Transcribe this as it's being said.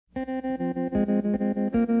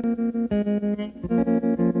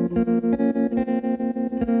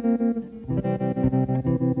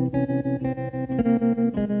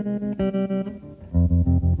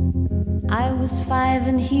5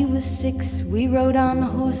 and he was 6. We rode on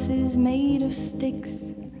horses made of sticks.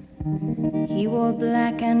 He wore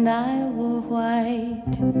black and I wore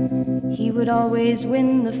white. He would always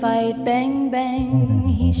win the fight. Bang, bang,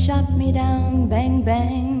 he shot me down. Bang,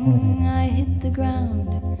 bang, I hit the ground.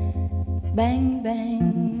 Bang,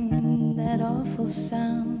 bang, that awful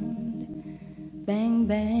sound. Bang,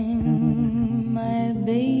 bang, my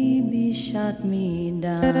baby shot me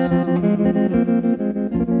down.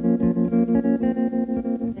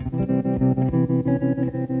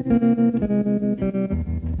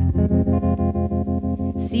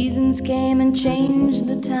 Seasons came and changed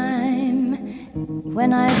the time.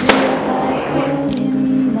 When I grew up I called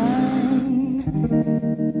him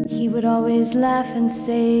mine. He would always laugh and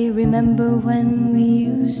say, remember when we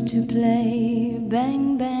used to play?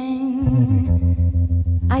 Bang,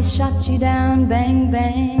 bang, I shot you down. Bang,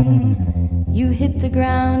 bang, you hit the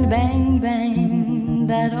ground. Bang, bang,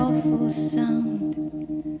 that awful sound.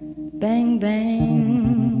 Bang,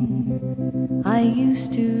 bang, I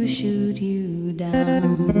used to shoot you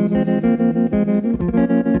down.